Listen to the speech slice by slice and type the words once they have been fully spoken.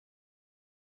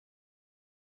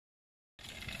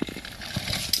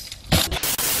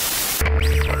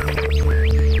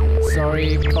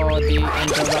sorry for the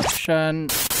interruption.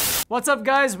 What's up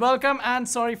guys, welcome and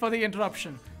sorry for the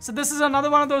interruption. So this is another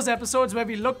one of those episodes where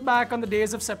we look back on the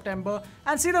days of September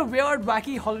and see the weird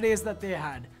wacky holidays that they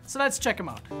had. So let's check them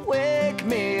out. Wake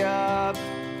me up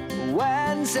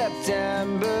when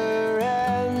September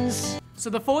ends. So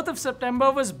the 4th of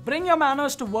September was Bring Your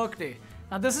Manners to Work Day.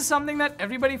 Now this is something that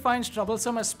everybody finds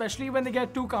troublesome, especially when they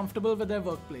get too comfortable with their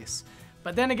workplace.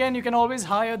 But then again, you can always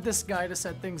hire this guy to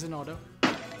set things in order.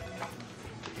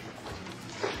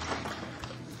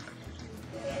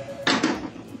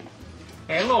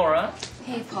 Hey, Laura.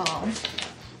 Hey, Paul.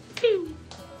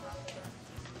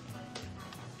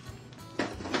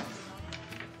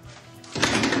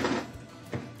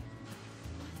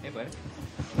 Hey, buddy.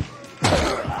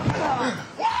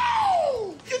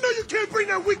 You know you can't bring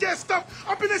that weak ass stuff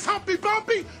up in this Humpty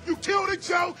Bumpy. You kill the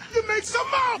Joe, you make some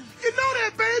more. You know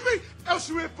that, baby. Else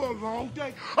you in for a long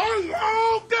day. A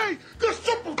long day. The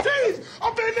triple T's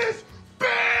up in this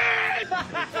bed.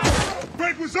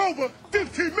 Break was over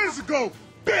 15 minutes ago.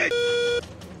 Big.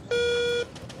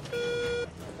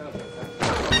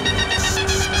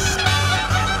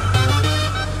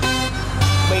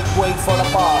 Make way for the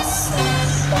boss.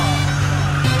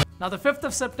 Now the 5th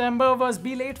of September was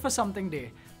Be Late for Something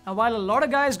Day. Now while a lot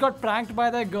of guys got pranked by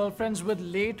their girlfriends with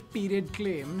late period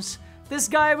claims, this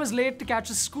guy was late to catch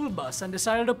a school bus and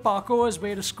decided to parkour his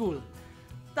way to school.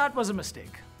 That was a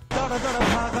mistake.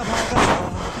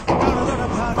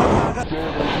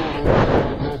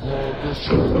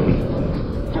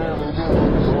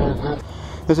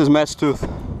 This is Matt's tooth,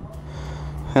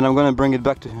 and I'm gonna bring it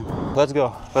back to him. Let's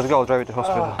go, I'll drive you to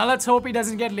hospital. Now let's hope he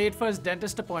doesn't get late for his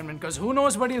dentist appointment, because who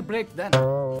knows what he'll break then.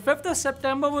 5th of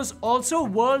September was also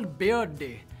World Beard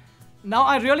Day. Now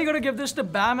I really gotta give this to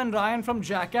Bam and Ryan from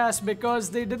Jackass, because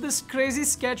they did this crazy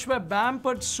sketch where Bam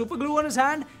put super glue on his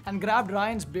hand and grabbed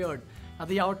Ryan's beard. Now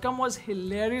the outcome was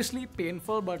hilariously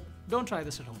painful, but don't try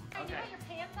this at home. Okay. Get your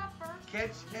pants up first.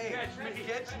 Catch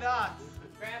nuts.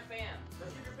 Grab Bam.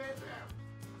 Let's get your pants down.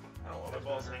 I don't want my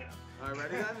balls hanging out. All right,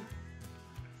 ready then?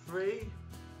 3.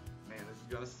 Man, this is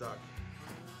gonna suck.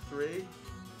 3,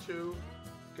 2,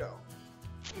 go.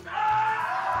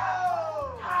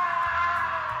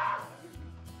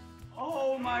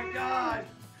 Oh my God!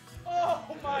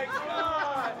 Oh my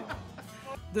God!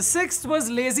 The 6th was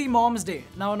Lazy Moms Day.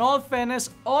 Now in all fairness,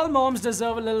 all moms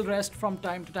deserve a little rest from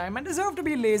time to time and deserve to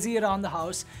be lazy around the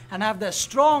house and have their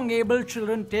strong, able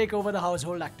children take over the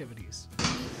household activities.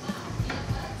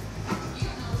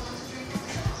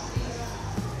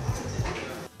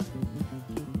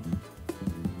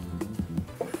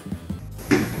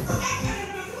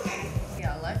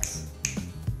 Yeah, Lex.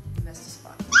 You missed a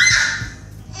spot.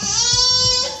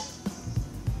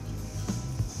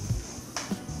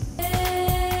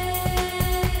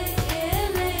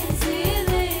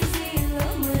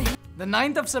 The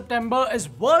 9th of September is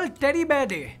World Teddy Bear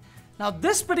Day. Now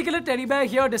this particular teddy bear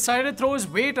here decided to throw his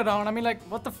weight around. I mean, like,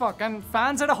 what the fuck? And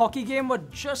fans at a hockey game were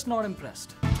just not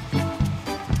impressed.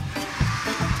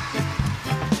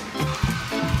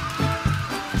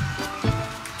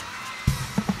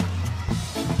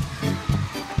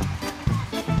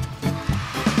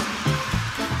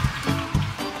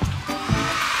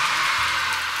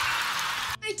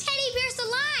 Our teddy bear's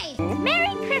alive!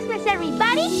 Merry Christmas,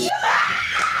 everybody!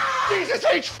 Jesus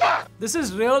H. Fuck! This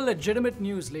is real legitimate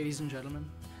news, ladies and gentlemen.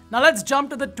 Now let's jump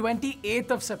to the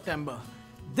 28th of September.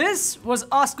 This was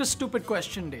Ask a Stupid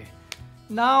Question Day.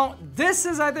 Now, this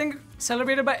is, I think,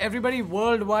 celebrated by everybody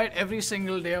worldwide every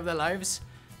single day of their lives.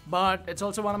 But it's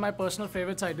also one of my personal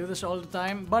favorites. I do this all the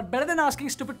time. But better than asking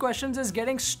stupid questions is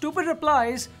getting stupid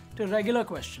replies to regular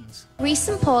questions.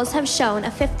 Recent polls have shown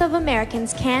a fifth of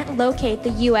Americans can't locate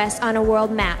the U.S. on a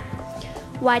world map.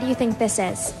 Why do you think this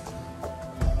is?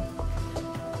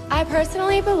 I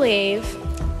personally believe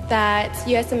that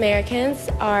U.S. Americans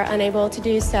are unable to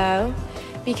do so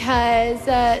because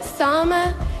some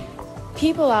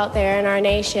people out there in our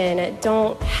nation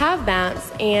don't have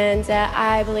maps, and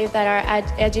I believe that our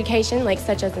education, like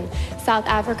such as in South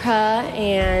Africa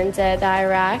and the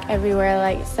Iraq, everywhere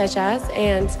like such as,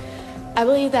 and I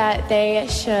believe that they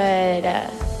should,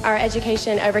 our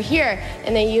education over here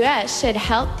in the U.S. should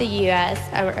help the U.S.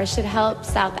 or should help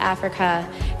South Africa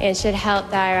and should help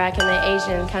the Iraq and the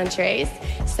Asian countries,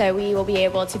 so we will be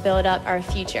able to build up our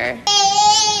future.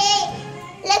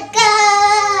 Let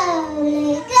go,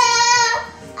 let go.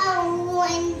 I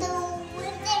want to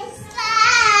witness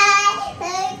slide.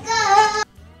 Let go.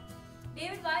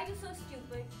 David, why are you so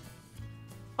stupid?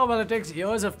 Oh, well, it takes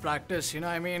years of practice, you know.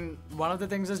 I mean, one of the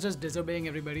things is just disobeying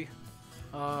everybody.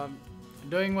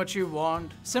 Doing what you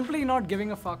want. Simply not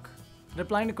giving a fuck.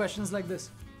 Replying to questions like this.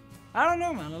 I don't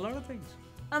know, man, a lot of things.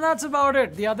 And that's about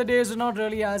it. The other days are not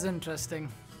really as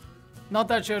interesting. Not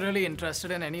that you're really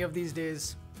interested in any of these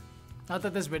days. Not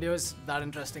that this video is that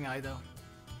interesting either.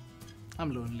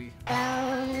 I'm lonely.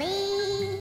 Lonely.